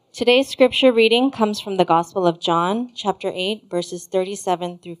Today's scripture reading comes from the Gospel of John, chapter 8, verses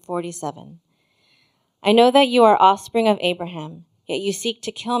 37 through 47. I know that you are offspring of Abraham, yet you seek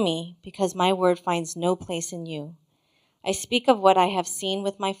to kill me because my word finds no place in you. I speak of what I have seen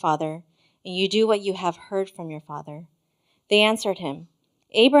with my father, and you do what you have heard from your father. They answered him,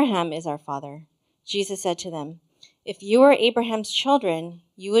 Abraham is our father. Jesus said to them, if you were Abraham's children,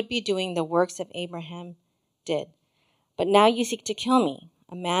 you would be doing the works of Abraham did. But now you seek to kill me,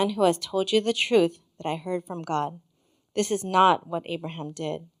 a man who has told you the truth that I heard from God. This is not what Abraham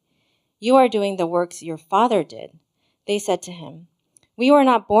did. You are doing the works your father did. They said to him, we were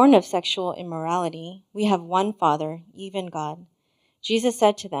not born of sexual immorality. We have one Father, even God. Jesus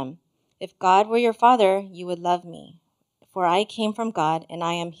said to them, if God were your father, you would love me, for I came from God and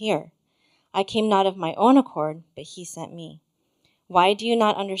I am here. I came not of my own accord, but he sent me. Why do you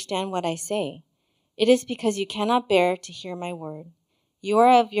not understand what I say? It is because you cannot bear to hear my word. You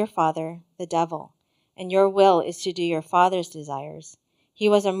are of your father, the devil, and your will is to do your father's desires. He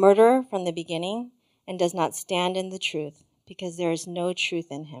was a murderer from the beginning and does not stand in the truth, because there is no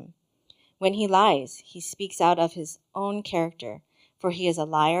truth in him. When he lies, he speaks out of his own character, for he is a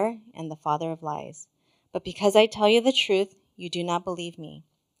liar and the father of lies. But because I tell you the truth, you do not believe me.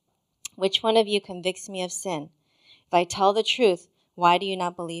 Which one of you convicts me of sin? If I tell the truth, why do you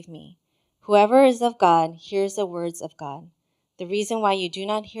not believe me? Whoever is of God hears the words of God. The reason why you do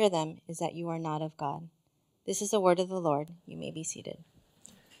not hear them is that you are not of God. This is the word of the Lord. You may be seated.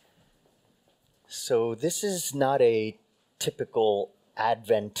 So this is not a typical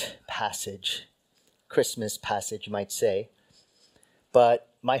Advent passage, Christmas passage, you might say. But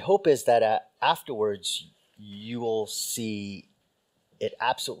my hope is that afterwards you will see it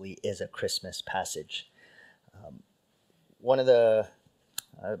absolutely is a Christmas passage. One of the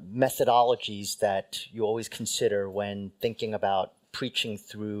methodologies that you always consider when thinking about preaching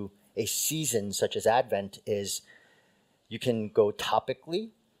through a season such as Advent is you can go topically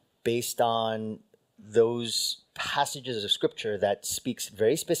based on those passages of Scripture that speaks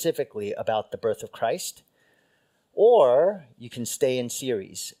very specifically about the birth of Christ, or you can stay in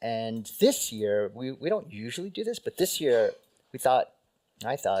series. And this year, we don't usually do this, but this year I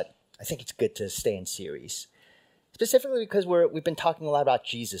think it's good to stay in series. Specifically because we've been talking a lot about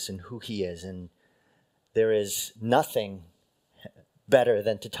Jesus and who he is, and there is nothing better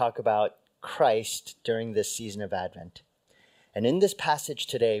than to talk about Christ during this season of Advent. And in this passage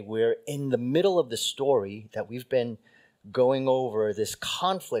today, we're in the middle of the story that we've been going over, this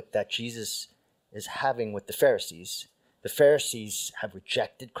conflict that Jesus is having with the Pharisees. The Pharisees have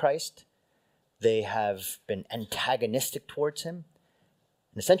rejected Christ. They have been antagonistic towards him.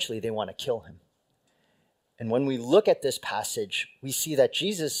 And essentially, they want to kill him. And when we look at this passage, we see that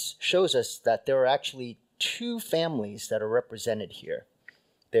Jesus shows us that there are actually two families that are represented here.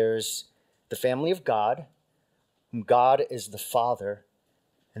 There's the family of God, whom God is the Father,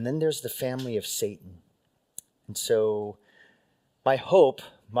 and then there's the family of Satan. And so my hope,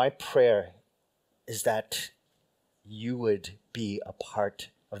 my prayer is that you would be a part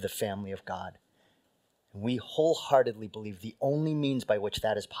of the family of God. And we wholeheartedly believe the only means by which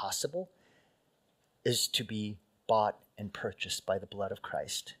that is possible is to be bought and purchased by the blood of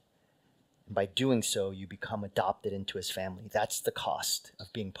Christ. And by doing so, you become adopted into his family. That's the cost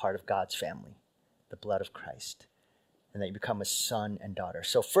of being part of God's family, the blood of Christ, and that you become a son and daughter.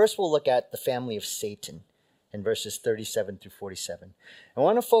 So first we'll look at the family of Satan in verses 37 through 47. I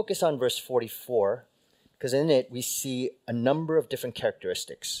want to focus on verse 44 because in it we see a number of different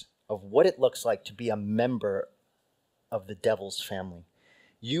characteristics of what it looks like to be a member of the devil's family.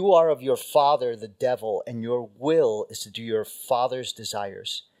 You are of your father, the devil, and your will is to do your father's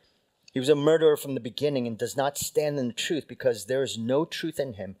desires. He was a murderer from the beginning and does not stand in the truth because there is no truth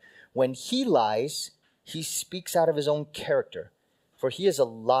in him. When he lies, he speaks out of his own character, for he is a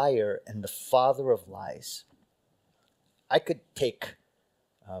liar and the father of lies. I could take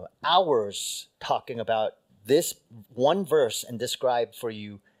hours talking about this one verse and describe for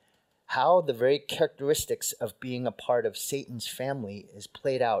you how the very characteristics of being a part of Satan's family is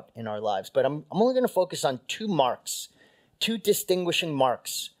played out in our lives. But I'm only going to focus on two distinguishing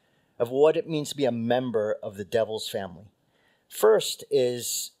marks of what it means to be a member of the devil's family. First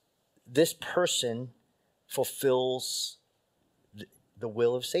is this person fulfills the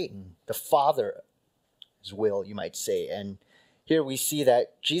will of Satan, the Father's will, you might say. And here we see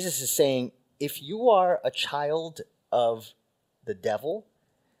that Jesus is saying, if you are a child of the devil,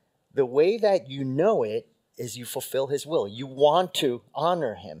 the way that you know it is you fulfill his will. You want to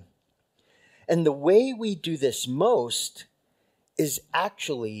honor him. And the way we do this most is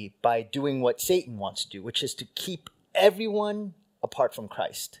actually by doing what Satan wants to do, which is to keep everyone apart from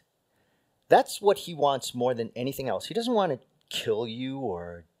Christ. That's what he wants more than anything else. He doesn't want to kill you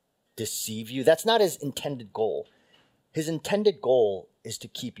or deceive you. That's not his intended goal. His intended goal is to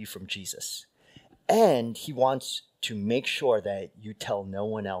keep you from Jesus. And he wants to make sure that you tell no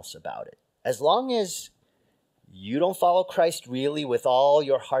one else about it. As long as you don't follow Christ really with all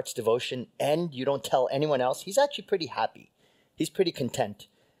your heart's devotion and you don't tell anyone else, he's actually pretty happy. He's pretty content.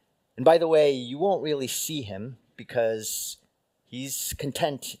 And by the way, you won't really see him because he's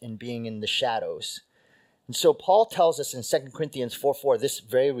content in being in the shadows. And so Paul tells us in 2 Corinthians 4:4 this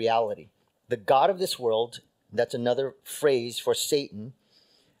very reality. The God of this world, that's another phrase for Satan,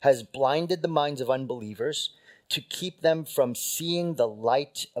 has blinded the minds of unbelievers to keep them from seeing the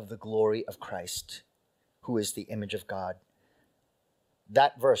light of the glory of Christ, who is the image of God.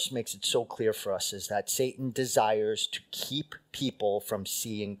 That verse makes it so clear for us, is that Satan desires to keep people from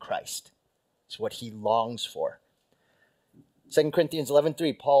seeing Christ. It's what he longs for. 2 Corinthians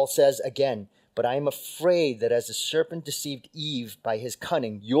 11:3, Paul says again, "But I am afraid that as the serpent deceived Eve by his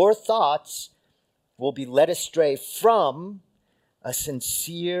cunning, your thoughts will be led astray from a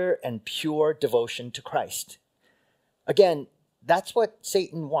sincere and pure devotion to Christ." Again, that's what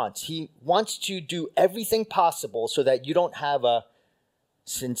Satan wants. He wants to do everything possible so that you don't have a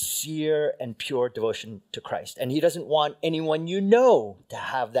sincere and pure devotion to Christ. And he doesn't want anyone you know to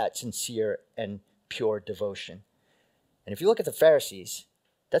have that sincere and pure devotion. And if you look at the Pharisees,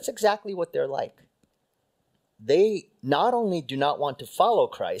 that's exactly what they're like. They not only do not want to follow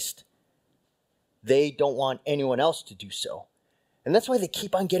Christ, they don't want anyone else to do so. And that's why they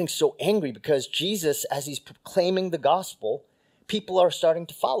keep on getting so angry, because Jesus, as he's proclaiming the gospel, people are starting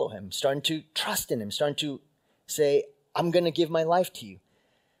to follow him, starting to trust in him, starting to say, I'm going to give my life to you.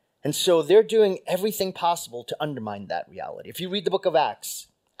 And so they're doing everything possible to undermine that reality. If you read the book of Acts,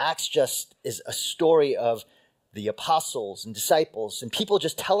 Acts just is a story of the apostles and disciples and people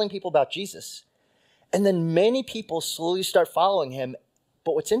just telling people about Jesus. And then many people slowly start following him.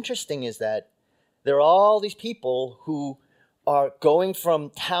 But what's interesting is that there are all these people who are going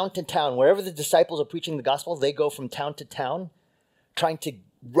from town to town. Wherever the disciples are preaching the gospel, they go from town to town, trying to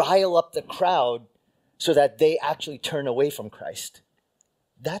rile up the crowd so that they actually turn away from Christ.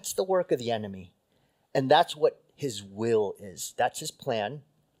 That's the work of the enemy. And that's what his will is. That's his plan.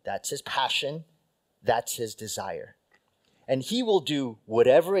 That's his passion. That's his desire. And he will do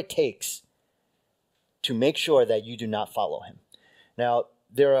whatever it takes to make sure that you do not follow him. Now,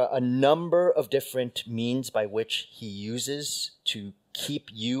 there are a number of different means by which he uses to keep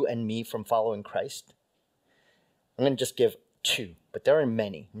you and me from following Christ. I'm going to just give two, but there are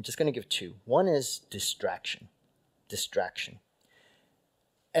many. I'm just going to give two. One is distraction. Distraction.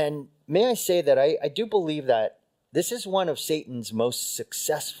 And may I say that I do believe that this is one of Satan's most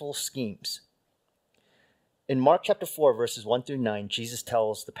successful schemes. In Mark chapter 4, verses 1 through 9, Jesus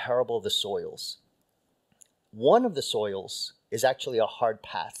tells the parable of the soils. One of the soils is actually a hard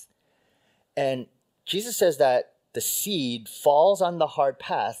path. And Jesus says that the seed falls on the hard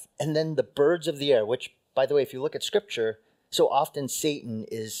path, and then the birds of the air, which, by the way, if you look at Scripture, so often Satan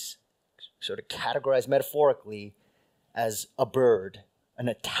is sort of categorized metaphorically as a bird, an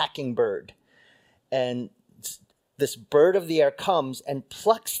attacking bird. And this bird of the air comes and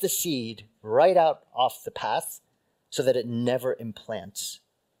plucks the seed right out off the path so that it never implants.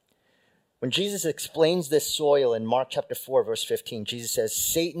 When Jesus explains this soil in Mark chapter 4, verse 15, Jesus says,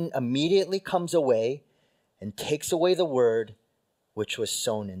 Satan immediately comes away and takes away the word which was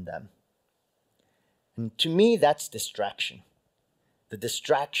sown in them. And to me, that's distraction. The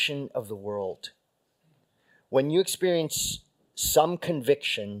distraction of the world. When you experience some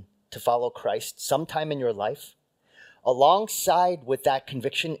conviction to follow Christ sometime in your life, alongside with that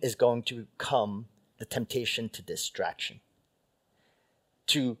conviction is going to come the temptation to distraction,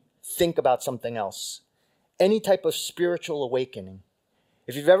 to think about something else, any type of spiritual awakening.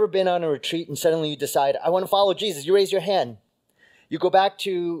 If you've ever been on a retreat and suddenly you decide, I want to follow Jesus, you raise your hand. You go back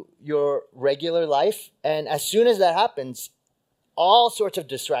to your regular life, and as soon as that happens, all sorts of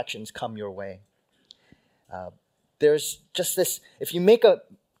distractions come your way. There's just this, if you make a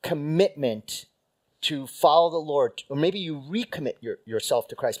commitment to follow the Lord, or maybe you recommit yourself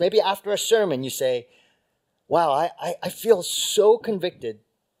to Christ, maybe after a sermon you say, wow, I feel so convicted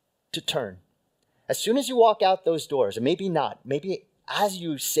to turn. As soon as you walk out those doors, and maybe not, maybe as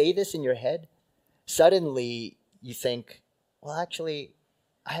you say this in your head, suddenly you think, well, actually,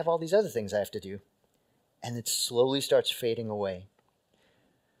 I have all these other things I have to do. And it slowly starts fading away.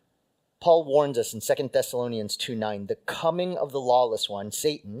 Paul warns us in 2 Thessalonians 2:9, the coming of the lawless one,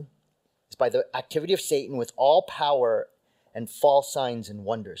 Satan, is by the activity of Satan with all power and false signs and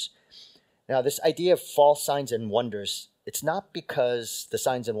wonders. Now, this idea of false signs and wonders it's not because the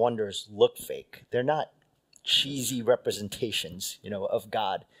signs and wonders look fake. They're not cheesy representations, of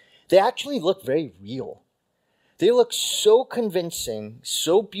God. They actually look very real. They look so convincing,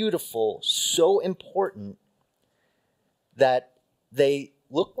 so beautiful, so important that they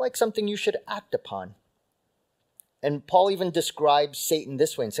look like something you should act upon. And Paul even describes Satan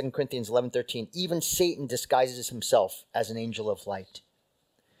this way in 2 Corinthians 11:13. Even Satan disguises himself as an angel of light.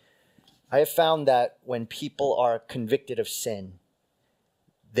 I have found that when people are convicted of sin,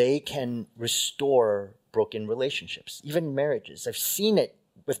 they can restore broken relationships, even marriages. I've seen it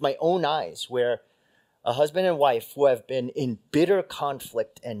with my own eyes where a husband and wife who have been in bitter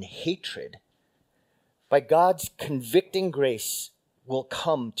conflict and hatred, by God's convicting grace, will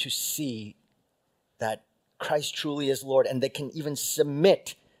come to see that Christ truly is Lord, and they can even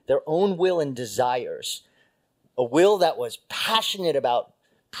submit their own will and desires, a will that was passionate about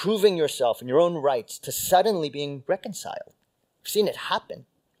proving yourself and your own rights, to suddenly being reconciled. I've seen it happen.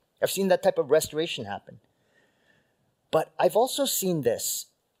 I've seen that type of restoration happen. But I've also seen this,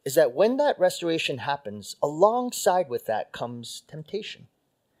 is that when that restoration happens, alongside with that comes temptation.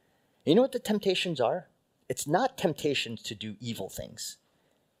 You know what the temptations are? It's not temptations to do evil things.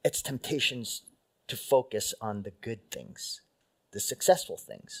 It's temptations to focus on the good things, the successful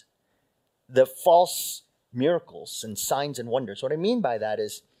things, the false miracles and signs and wonders. What I mean by that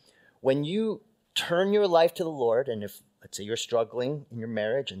is when you turn your life to the Lord, and if, let's say, you're struggling in your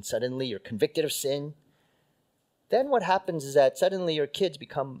marriage and suddenly you're convicted of sin, then what happens is that suddenly your kids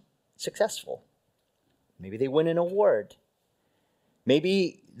become successful. Maybe they win an award.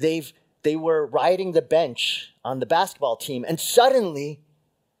 Maybe they were riding the bench on the basketball team and suddenly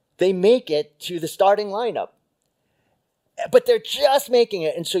they make it to the starting lineup. But they're just making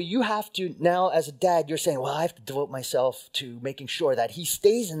it. And so you have to now, as a dad, you're saying, well, I have to devote myself to making sure that he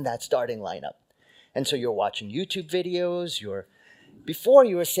stays in that starting lineup. And so you're watching YouTube videos. Before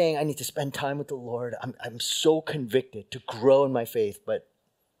you were saying, I need to spend time with the Lord. I'm so convicted to grow in my faith. But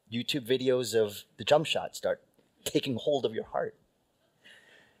YouTube videos of the jump shot start taking hold of your heart.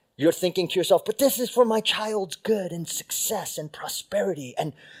 You're thinking to yourself, but this is for my child's good and success and prosperity.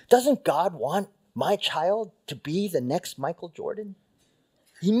 And doesn't God want my child to be the next Michael Jordan?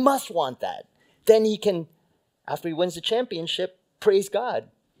 He must want that. Then he can, after he wins the championship, praise God.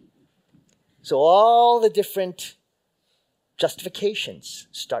 So all the different justifications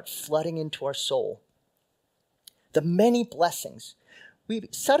start flooding into our soul. The many blessings. We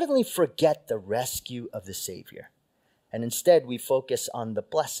suddenly forget the rescue of the Savior. And instead we focus on the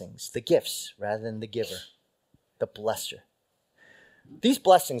blessings, the gifts, rather than the giver, the blesser. These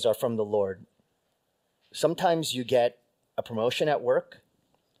blessings are from the Lord. Sometimes you get a promotion at work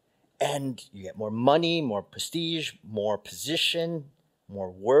and you get more money, more prestige, more position, more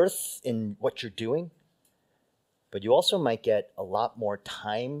worth in what you're doing. But you also might get a lot more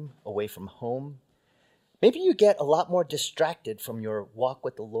time away from home. Maybe you get a lot more distracted from your walk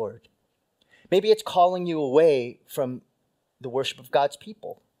with the Lord. Maybe it's calling you away from the worship of God's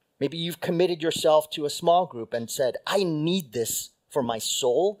people. Maybe you've committed yourself to a small group and said, I need this for my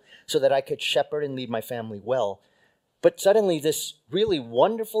soul so that I could shepherd and lead my family well. But suddenly this really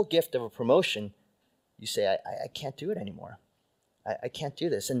wonderful gift of a promotion, you say, I can't do it anymore. I can't do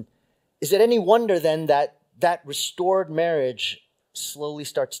this. And is it any wonder then that restored marriage slowly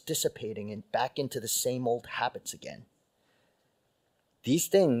starts dissipating and back into the same old habits again? These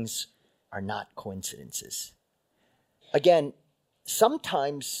things are not coincidences. Again,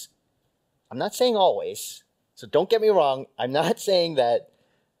 sometimes, I'm not saying always, so don't get me wrong. I'm not saying that,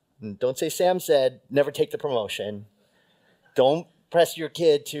 don't say Sam said, never take the promotion. Don't press your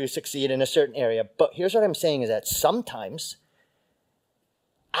kid to succeed in a certain area. But here's what I'm saying is that sometimes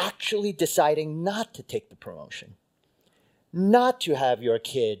actually deciding not to take the promotion, not to have your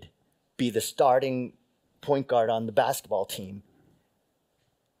kid be the starting point guard on the basketball team,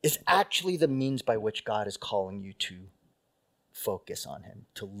 is actually the means by which God is calling you to focus on him,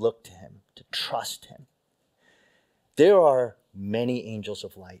 to look to him, to trust him. There are many angels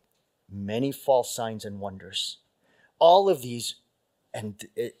of light, many false signs and wonders. All of these, and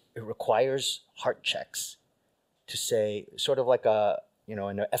it requires heart checks to say, sort of like in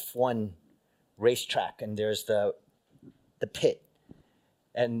an F1 racetrack, and there's the pit.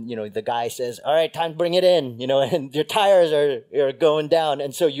 And, the guy says, all right, time to bring it in, and your tires are going down.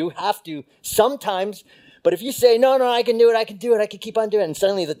 And so you have to sometimes, but if you say, no, I can do it, I can keep on doing it, and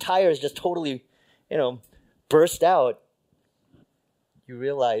suddenly the tires just totally, burst out, you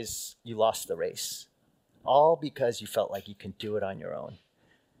realize you lost the race. All because you felt like you can do it on your own.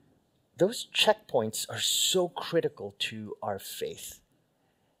 Those checkpoints are so critical to our faith.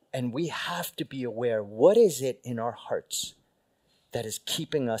 And we have to be aware, what is it in our hearts that is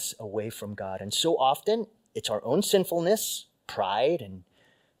keeping us away from God? And so often, it's our own sinfulness, pride, and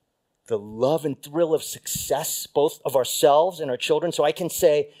the love and thrill of success, both of ourselves and our children. So I can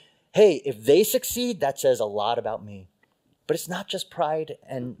say, hey, if they succeed, that says a lot about me. But it's not just pride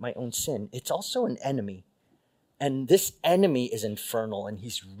and my own sin. It's also an enemy. And this enemy is infernal, and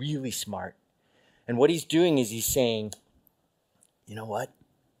he's really smart. And what he's doing is he's saying, you know what?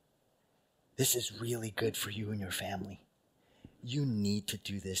 This is really good for you and your family. You need to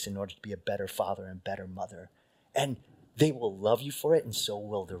do this in order to be a better father and better mother. And they will love you for it, and so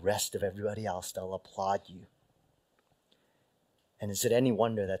will the rest of everybody else. They'll applaud you. And is it any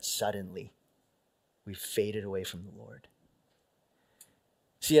wonder that suddenly we've faded away from the Lord?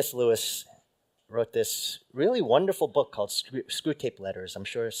 C.S. Lewis wrote this really wonderful book called Screwtape Letters. I'm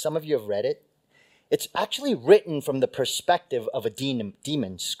sure some of you have read it. It's actually written from the perspective of a demon,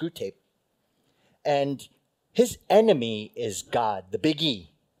 Screwtape. And his enemy is God, the big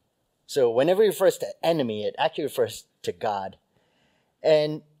E. So whenever he refers to enemy, it actually refers to God.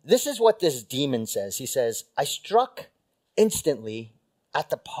 And this is what this demon says. He says, I struck instantly at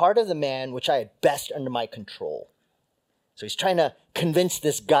the part of the man which I had best under my control. So he's trying to convince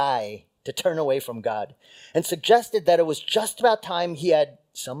this guy to turn away from God, and suggested that it was just about time he had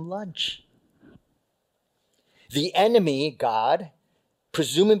some lunch. The enemy, God,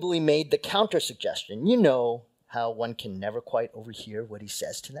 presumably made the counter-suggestion. You know how one can never quite overhear what he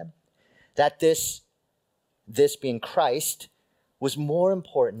says to them? That this being Christ, was more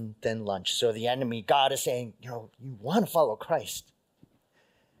important than lunch. So the enemy, God, is saying, you want to follow Christ.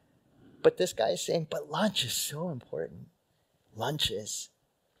 But this guy is saying, but lunch is so important. Lunch is.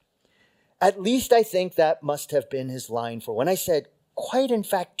 At least I think that must have been his line for when I said, quite in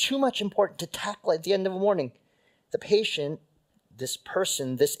fact, too much important to tackle at the end of the morning. The patient, this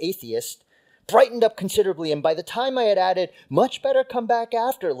person, this atheist, brightened up considerably, and by the time I had added, much better come back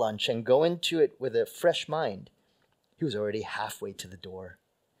after lunch and go into it with a fresh mind, he was already halfway to the door.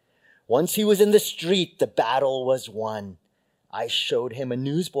 Once he was in the street, the battle was won. I showed him a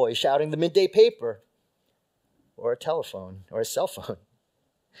newsboy shouting the midday paper, or a telephone, or a cell phone,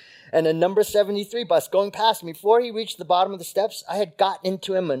 and a number 73 bus going past me. Before he reached the bottom of the steps, I had gotten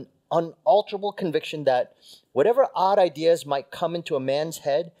into him an unalterable conviction that whatever odd ideas might come into a man's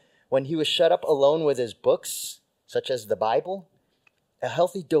head when he was shut up alone with his books, such as the Bible, a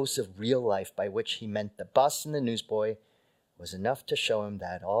healthy dose of real life, by which he meant the bus and the newsboy, was enough to show him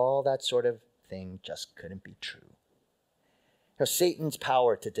that all that sort of thing just couldn't be true. Satan's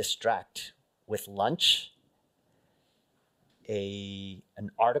power to distract with lunch,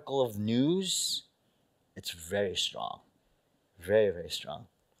 an article of news, it's very strong. Very, very strong.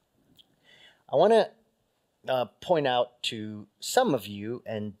 I want to point out to some of you,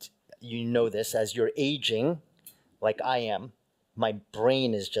 and you know this, as you're aging, like I am, my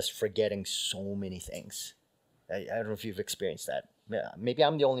brain is just forgetting so many things. I don't know if you've experienced that. Maybe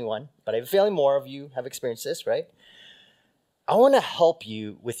I'm the only one, but I have a feeling more of you have experienced this, right? I want to help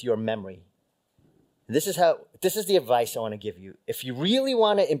you with your memory. This is the advice I want to give you. If you really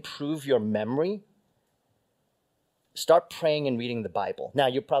want to improve your memory, start praying and reading the Bible. Now,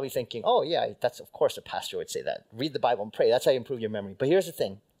 you're probably thinking, oh, yeah, that's of course a pastor would say that. Read the Bible and pray. That's how you improve your memory. But here's the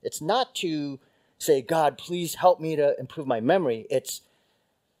thing. It's not to say, God, please help me to improve my memory. I don't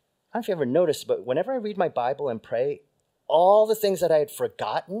know if you ever noticed, but whenever I read my Bible and pray, all the things that I had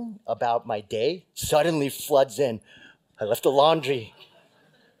forgotten about my day suddenly floods in. I left the laundry.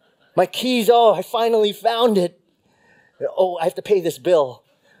 My keys, I finally found it. Oh, I have to pay this bill.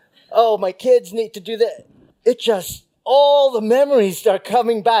 Oh, my kids need to do that. All the memories start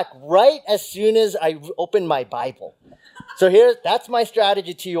coming back right as soon as I open my Bible. So that's my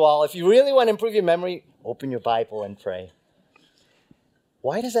strategy to you all. If you really want to improve your memory, open your Bible and pray.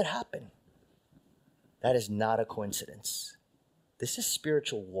 Why does that happen? That is not a coincidence. This is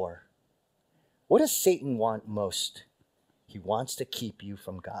spiritual war. What does Satan want most? He wants to keep you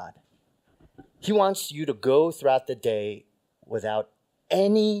from God. He wants you to go throughout the day without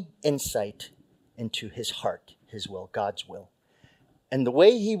any insight into his heart, his will, God's will. And the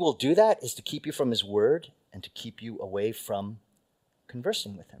way he will do that is to keep you from his word and to keep you away from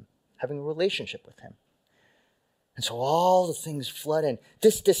conversing with him, having a relationship with him. And so all the things flood in.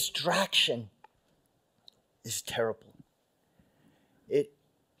 This distraction is terrible.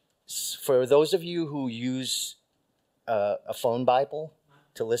 For those of you who use a phone Bible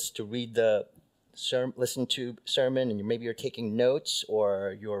to listen to sermon, and maybe you're taking notes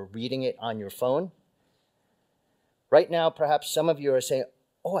or you're reading it on your phone. Right now, perhaps some of you are saying,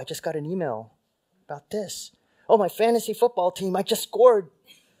 I just got an email about this. Oh, my fantasy football team, I just scored.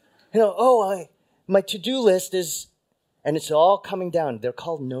 My to-do list is, and it's all coming down. They're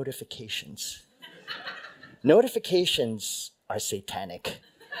called notifications. Notifications are satanic.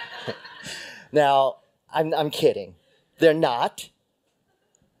 Now, I'm kidding. They're not.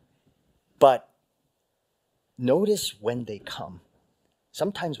 But notice when they come.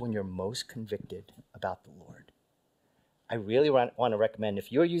 Sometimes when you're most convicted about the Lord. I really want to recommend,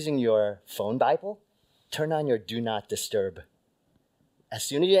 if you're using your phone Bible, turn on your Do Not Disturb. As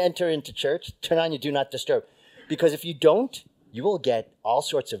soon as you enter into church, turn on your Do Not Disturb. Because if you don't, you will get all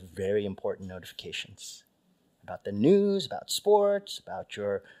sorts of very important notifications about the news, about sports, about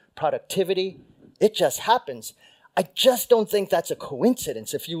your productivity. It just happens. I just don't think that's a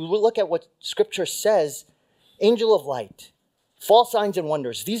coincidence. If you look at what Scripture says, angel of light, false signs and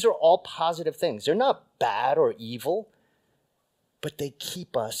wonders, these are all positive things. They're not bad or evil, but they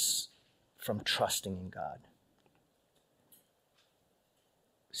keep us from trusting in God.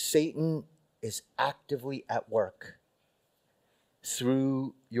 Satan is actively at work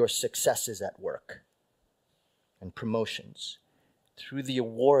through your successes at work and promotions, through the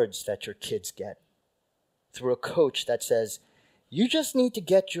awards that your kids get, through a coach that says, you just need to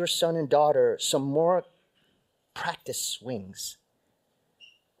get your son and daughter some more practice swings.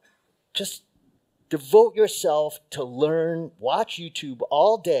 Just devote yourself to learn, watch YouTube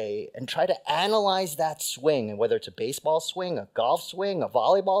all day, and try to analyze that swing, and whether it's a baseball swing, a golf swing, a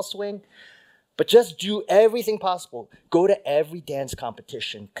volleyball swing. But just do everything possible. Go to every dance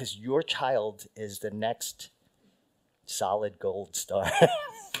competition, because your child is the next solid gold star.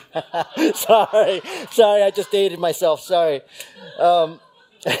 Sorry, I just dated myself. Sorry.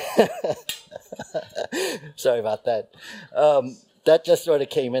 Sorry about that. That just sort of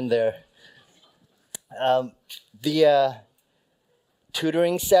came in there. The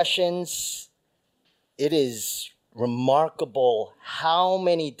tutoring sessions, it is remarkable how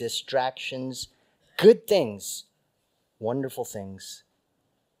many distractions, good things, wonderful things,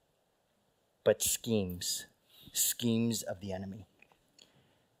 but schemes of the enemy.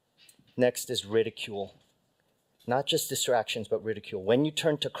 Next is ridicule. Not just distractions, but ridicule. When you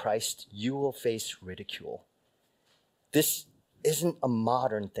turn to Christ, you will face ridicule. This isn't a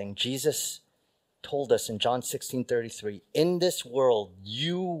modern thing. Jesus told us in John 16:33, in this world,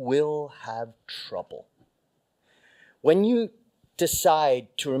 you will have trouble. When you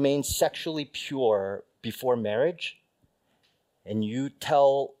decide to remain sexually pure before marriage, and you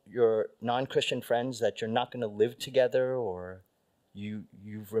tell your non-Christian friends that you're not going to live together, or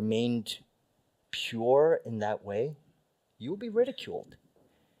you've remained pure in that way, you will be ridiculed.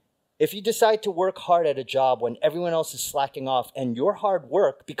 If you decide to work hard at a job when everyone else is slacking off, and your hard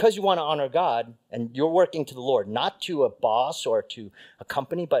work, because you want to honor God, and you're working to the Lord, not to a boss or to a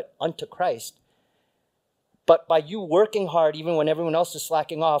company, but unto Christ, but by you working hard, even when everyone else is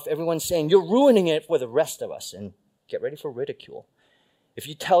slacking off, everyone's saying, you're ruining it for the rest of us, and get ready for ridicule. If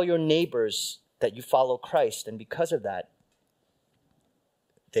you tell your neighbors that you follow Christ, and because of that,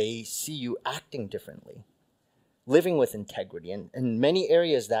 they see you acting differently, living with integrity, and in many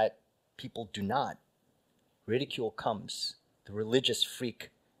areas that people do not, ridicule comes. The religious freak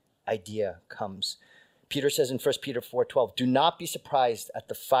idea comes. Peter says in 1 Peter 4:12, do not be surprised at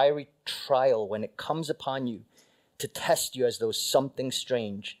the fiery trial when it comes upon you to test you as though something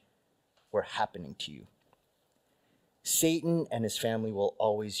strange were happening to you. Satan and his family will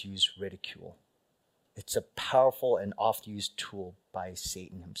always use ridicule. It's a powerful and oft-used tool by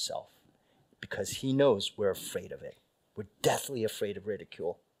Satan himself, because he knows we're afraid of it. We're deathly afraid of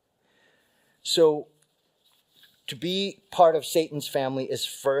ridicule. So to be part of Satan's family is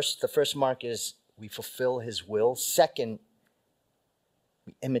the first mark is we fulfill his will. Second,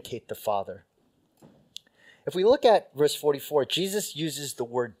 we imitate the Father. If we look at verse 44, Jesus uses the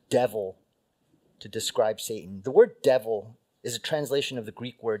word devil to describe Satan. The word devil is a translation of the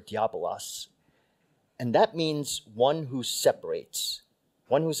Greek word diabolos, and that means one who separates,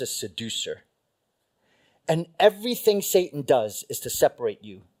 one who's a seducer. And everything Satan does is to separate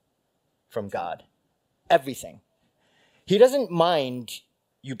you from God. Everything. He doesn't mind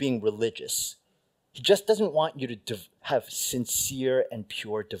you being religious. He just doesn't want you to have sincere and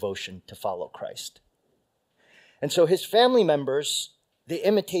pure devotion to follow Christ. And so his family members, they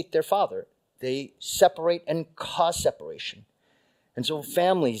imitate their father. They separate and cause separation. And so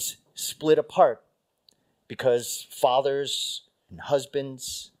families split apart because fathers and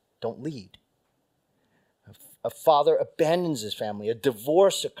husbands don't lead. A father abandons his family. A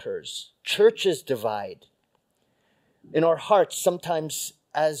divorce occurs. Churches divide. In our hearts, sometimes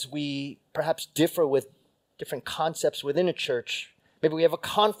as we perhaps differ with different concepts within a church, maybe we have a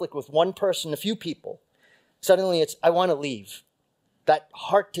conflict with one person, a few people. Suddenly it's, I want to leave. That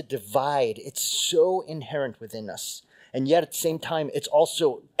heart to divide, it's so inherent within us. And yet at the same time, it's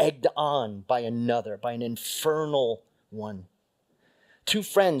also egged on by another, by an infernal one. Two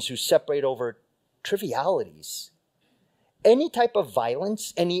friends who separate over trivialities. Any type of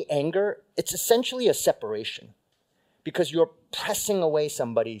violence, any anger, it's essentially a separation because you're pressing away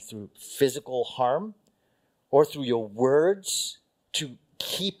somebody through physical harm or through your words to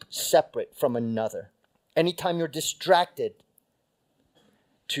keep separate from another. Anytime you're distracted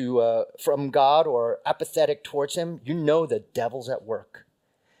from God or apathetic towards him, you know the devil's at work.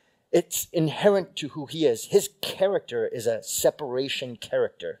 It's inherent to who he is. His character is a separation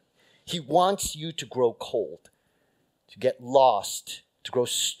character. He wants you to grow cold, to get lost, to grow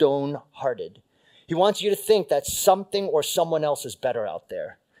stone-hearted. He wants you to think that something or someone else is better out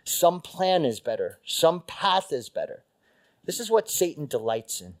there. Some plan is better. Some path is better. This is what Satan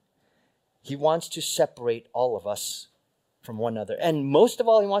delights in. He wants to separate all of us from one another. And most of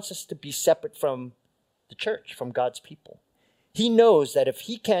all, he wants us to be separate from the church, from God's people. He knows that if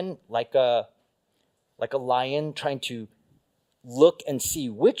he can, like a lion trying to look and see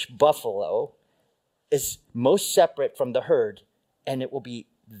which buffalo is most separate from the herd, and it will be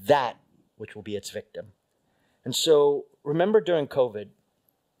that which will be its victim. And so remember during COVID,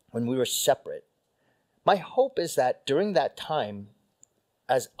 when we were separate, my hope is that during that time,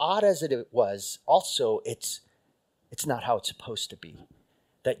 as odd as it was, also it's not how it's supposed to be.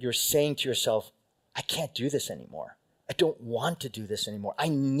 That you're saying to yourself, I can't do this anymore. I don't want to do this anymore. I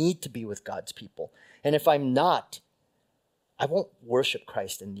need to be with God's people. And if I'm not, I won't worship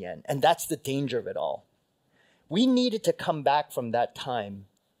Christ in the end. And that's the danger of it all. We needed to come back from that time,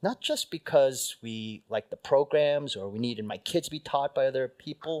 not just because we like the programs or we needed my kids to be taught by other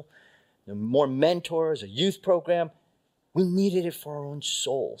people, more mentors, a youth program. We needed it for our own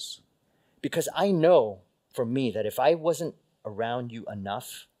souls. Because I know for me that if I wasn't around you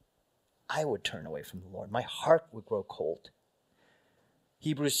enough, I would turn away from the Lord. My heart would grow cold.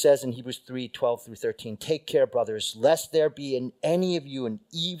 Hebrews says in Hebrews 3:12 through 13, take care, brothers, lest there be in any of you an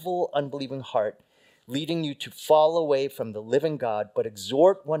evil, unbelieving heart, leading you to fall away from the living God, but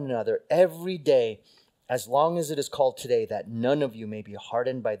exhort one another every day, as long as it is called today, that none of you may be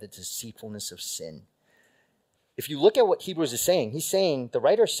hardened by the deceitfulness of sin. If you look at what Hebrews is saying, the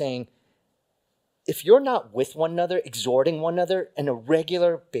writer's saying, if you're not with one another, exhorting one another on a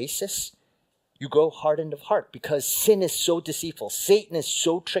regular basis, you grow hardened of heart because sin is so deceitful. Satan is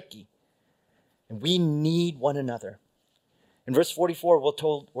so tricky. And we need one another. In verse 44,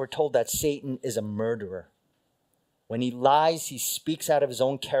 we're told that Satan is a murderer. When he lies, he speaks out of his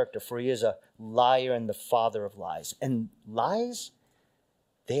own character, for he is a liar and the father of lies. And lies,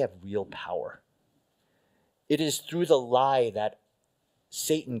 they have real power. It is through the lie that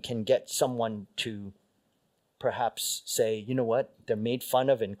Satan can get someone to perhaps say, you know what, they're made fun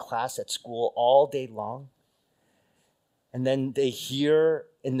of in class at school all day long. And then they hear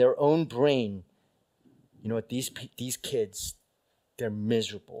in their own brain, you know what, these kids, they're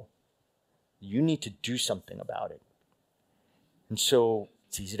miserable. You need to do something about it. And so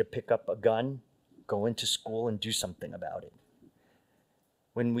it's easy to pick up a gun, go into school and do something about it.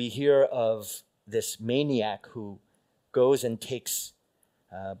 When we hear of this maniac who goes and takes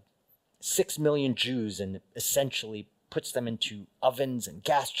 6 million Jews and essentially puts them into ovens and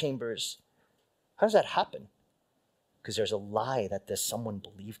gas chambers. How does that happen? Because there's a lie that someone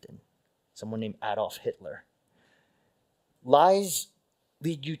believed in. Someone named Adolf Hitler. Lies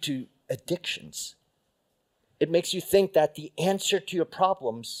lead you to addictions. It makes you think that the answer to your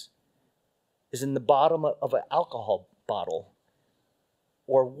problems is in the bottom of an alcohol bottle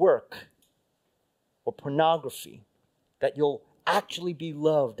or work or pornography, that you'll actually be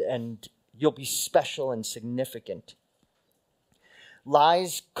loved and you'll be special and significant.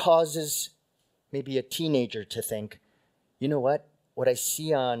 Lies causes maybe a teenager to think, you know what I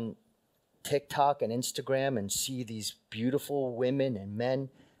see on TikTok and Instagram and see these beautiful women and men,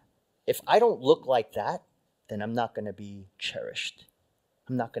 if I don't look like that, then I'm not going to be cherished.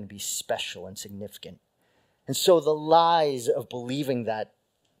 I'm not going to be special and significant. And so the lies of believing that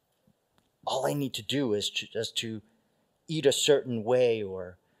all I need to do is just to eat a certain way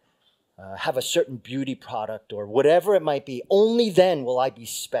or have a certain beauty product or whatever it might be, only then will I be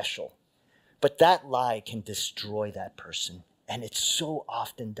special. But that lie can destroy that person, and it so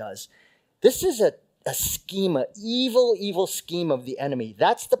often does. This is a scheme, an evil scheme of the enemy.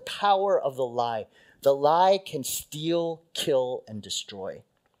 That's the power of the lie. The lie can steal, kill, and destroy.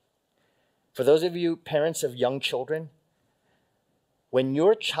 For those of you parents of young children, when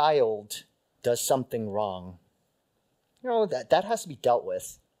your child does something wrong, you know, that has to be dealt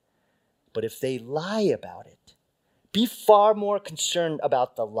with. But if they lie about it, be far more concerned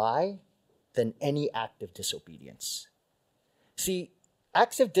about the lie than any act of disobedience. See,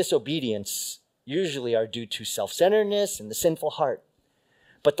 acts of disobedience usually are due to self-centeredness and the sinful heart.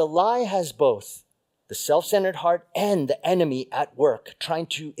 But the lie has both the self-centered heart and the enemy at work, trying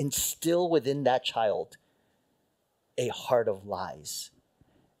to instill within that child a heart of lies.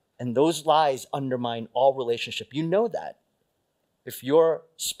 And those lies undermine all relationship. You know that. If your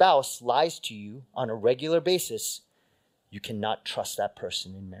spouse lies to you on a regular basis, you cannot trust that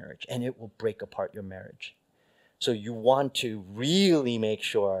person in marriage, and it will break apart your marriage. So you want to really make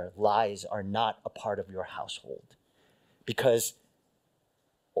sure lies are not a part of your household, because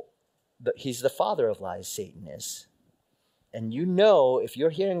he's the father of lies, Satan is. And you know, if you're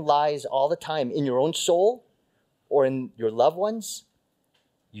hearing lies all the time in your own soul or in your loved ones,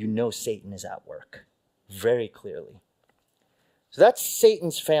 you know Satan is at work very clearly. So that's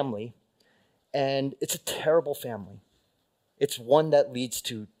Satan's family, and it's a terrible family. It's one that leads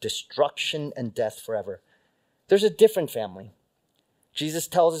to destruction and death forever. There's a different family. Jesus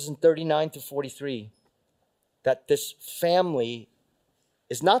tells us in 39 to 43 that this family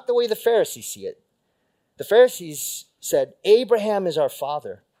is not the way the Pharisees see it. The Pharisees said, Abraham is our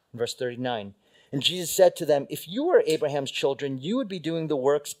father, in verse 39. And Jesus said to them, if you were Abraham's children, you would be doing the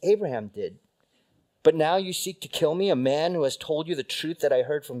works Abraham did. But now you seek to kill me, a man who has told you the truth that I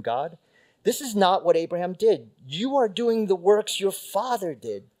heard from God. This is not what Abraham did. You are doing the works your father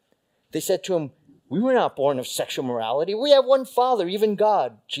did. They said to him, we were not born of sexual morality. We have one Father, even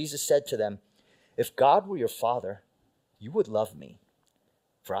God. Jesus said to them, if God were your father, you would love me.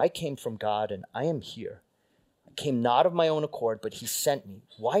 For I came from God and I am here. I came not of my own accord, but he sent me.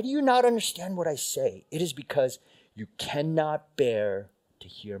 Why do you not understand what I say? It is because you cannot bear to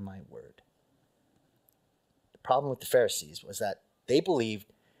hear my word. The problem with the Pharisees was that they believed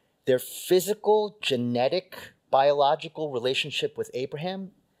their physical, genetic, biological relationship with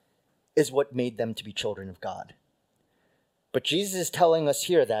Abraham is what made them to be children of God. But Jesus is telling us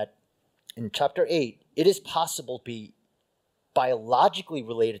here that in chapter 8, it is possible to be biologically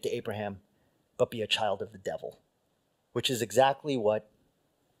related to Abraham, but be a child of the devil, which is exactly what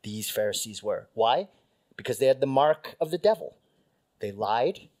these Pharisees were. Why? Because they had the mark of the devil. They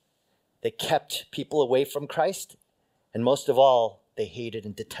lied, they kept people away from Christ, and most of all, they hated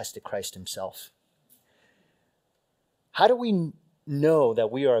and detested Christ himself. How do we know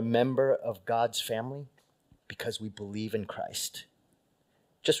that we are a member of God's family? Because we believe in Christ.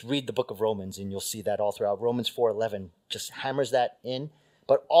 Just read the book of Romans and you'll see that all throughout. Romans 4:11 just hammers that in.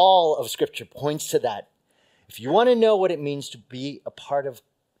 But all of Scripture points to that. If you want to know what it means to be a part of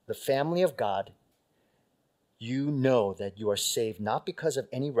the family of God, you know that you are saved not because of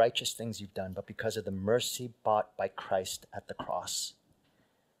any righteous things you've done, but because of the mercy bought by Christ at the cross.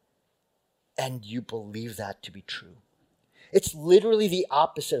 And you believe that to be true. It's literally the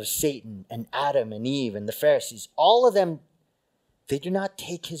opposite of Satan and Adam and Eve and the Pharisees. All of them, they do not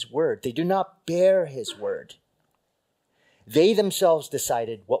take his word. They do not bear his word. They themselves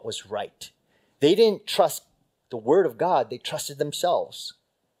decided what was right. They didn't trust the word of God. They trusted themselves.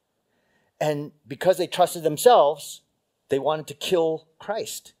 And because they trusted themselves, they wanted to kill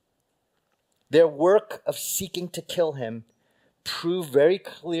Christ. Their work of seeking to kill him proved very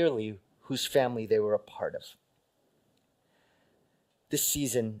clearly whose family they were a part of. This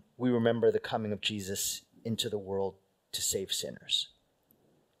season, we remember the coming of Jesus into the world to save sinners.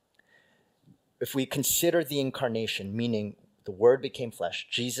 If we consider the incarnation, meaning the Word became flesh,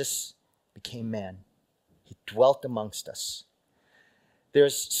 Jesus became man. He dwelt amongst us.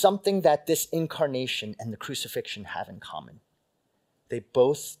 There's something that this incarnation and the crucifixion have in common. They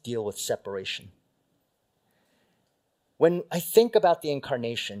both deal with separation. When I think about the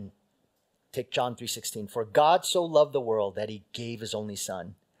incarnation, take John 3:16. For God so loved the world that he gave his only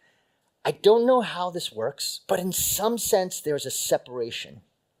son. I don't know how this works, but in some sense, there's a separation.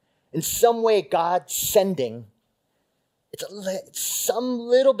 In some way, God sending, it's some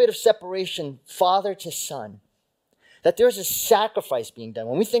little bit of separation, father to son. That there's a sacrifice being done.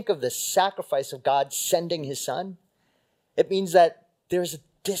 When we think of the sacrifice of God sending his son, it means that there's a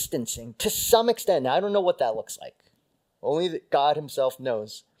distancing to some extent. Now, I don't know what that looks like. Only God himself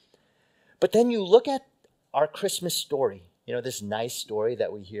knows. But then you look at our Christmas story, this nice story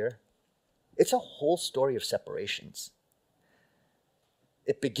that we hear. It's a whole story of separations.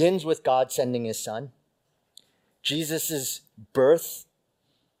 It begins with God sending his son. Jesus' birth,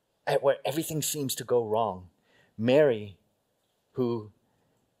 at where everything seems to go wrong. Mary, who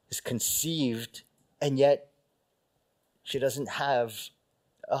is conceived, and yet she doesn't have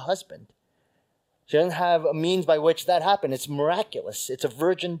a husband. She doesn't have a means by which that happened. It's miraculous. It's a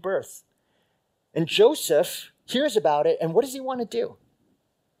virgin birth. And Joseph, hears about it, and what does he want to do?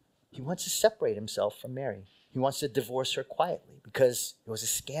 He wants to separate himself from Mary. He wants to divorce her quietly because it was a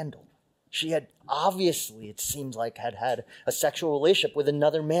scandal. She had obviously, it seems like, had a sexual relationship with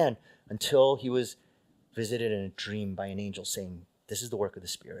another man until he was visited in a dream by an angel saying, this is the work of the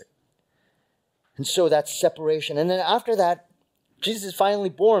Spirit. And so that's separation. And then after that, Jesus is finally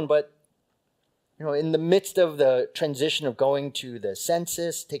born, but in the midst of the transition of going to the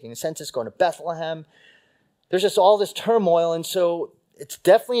census, taking the census, going to Bethlehem, there's just all this turmoil. And so it's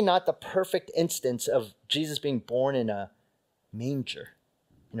definitely not the perfect instance of Jesus being born in a manger,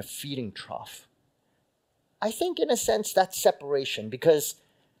 in a feeding trough. I think in a sense that's separation, because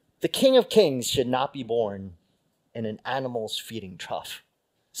the King of Kings should not be born in an animal's feeding trough.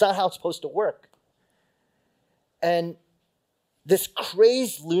 It's not how it's supposed to work. And this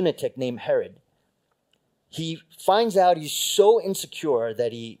crazed lunatic named Herod, he finds out he's so insecure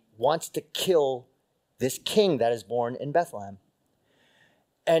that he wants to kill this king that is born in Bethlehem.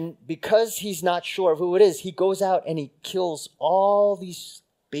 And because he's not sure of who it is, he goes out and he kills all these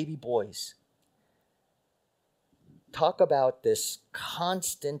baby boys. Talk about this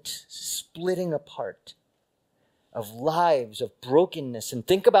constant splitting apart of lives, of brokenness. And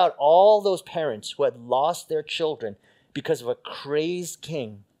think about all those parents who had lost their children because of a crazed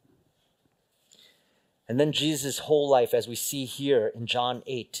king. And then Jesus' whole life, as we see here in John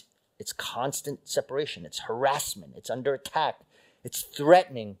 8, it's constant separation. It's harassment. It's under attack. It's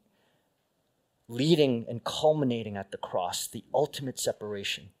threatening, leading and culminating at the cross, the ultimate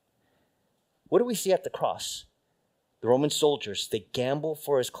separation. What do we see at the cross? The Roman soldiers, they gamble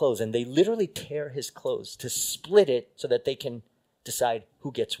for his clothes, and they literally tear his clothes to split it so that they can decide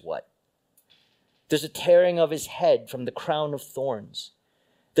who gets what. There's a tearing of his head from the crown of thorns.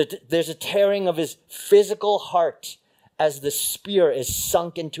 There's a tearing of his physical heart as the spear is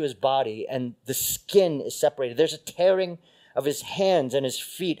sunk into his body and the skin is separated. There's a tearing of his hands and his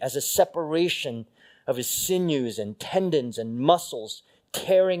feet as a separation of his sinews and tendons and muscles,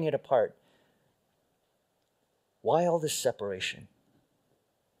 tearing it apart. Why all this separation?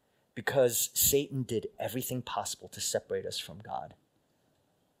 Because Satan did everything possible to separate us from God.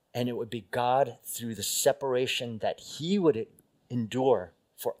 And it would be God, through the separation that he would endure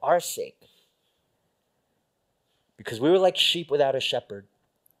for our sake. Because we were like sheep without a shepherd,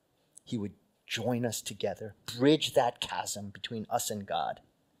 he would join us together, bridge that chasm between us and God.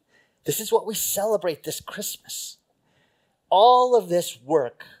 This is what we celebrate this Christmas. All of this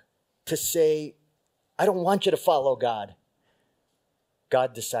work to say, I don't want you to follow God.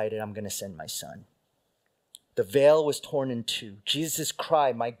 God decided, I'm going to send my son. The veil was torn in two. Jesus'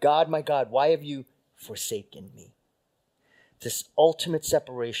 cry, my God, why have you forsaken me? This ultimate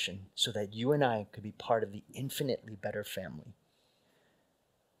separation so that you and I could be part of the infinitely better family.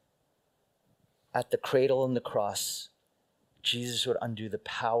 At the cradle and the cross, Jesus would undo the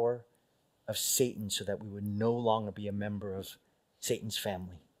power of Satan so that we would no longer be a member of Satan's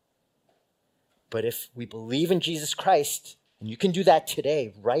family. But if we believe in Jesus Christ, and you can do that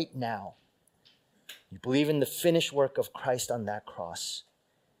today, right now, you believe in the finished work of Christ on that cross,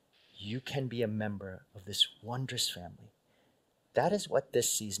 you can be a member of this wondrous family. That is what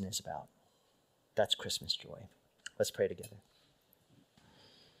this season is about. That's Christmas joy. Let's pray together.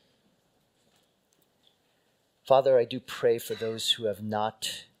 Father, I do pray for those who have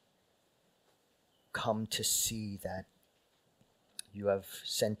not come to see that you have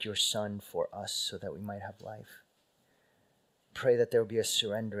sent your Son for us so that we might have life. Pray that there will be a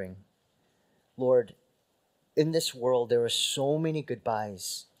surrendering. Lord, in this world, there are so many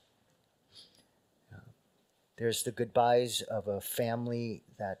goodbyes. There's the goodbyes of a family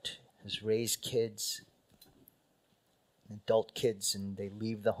that has raised kids, adult kids, and they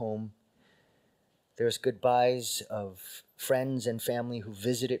leave the home. There's goodbyes of friends and family who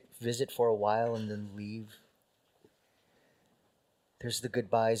visit for a while and then leave. There's the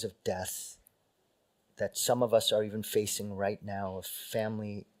goodbyes of death that some of us are even facing right now, of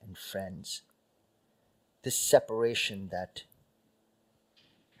family and friends. This separation that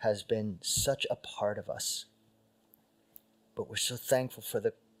has been such a part of us. But we're so thankful for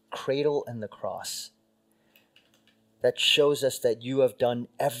the cradle and the cross that shows us that you have done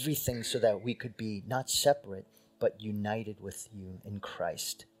everything so that we could be not separate, but united with you in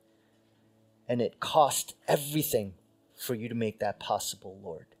Christ. And it cost everything for you to make that possible,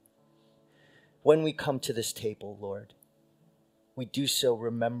 Lord. When we come to this table, Lord, we do so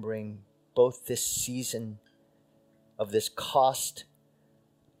remembering both this season of this cost,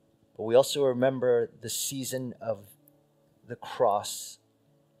 but we also remember the season of the cross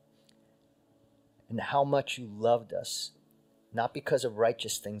and how much you loved us not because of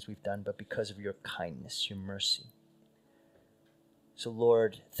righteous things we've done, but because of your kindness, your mercy. So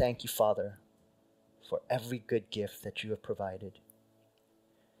Lord, thank you, Father, for every good gift that you have provided,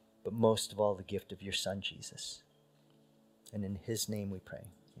 but most of all, the gift of your Son, Jesus. And in his name we pray.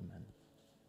 Amen.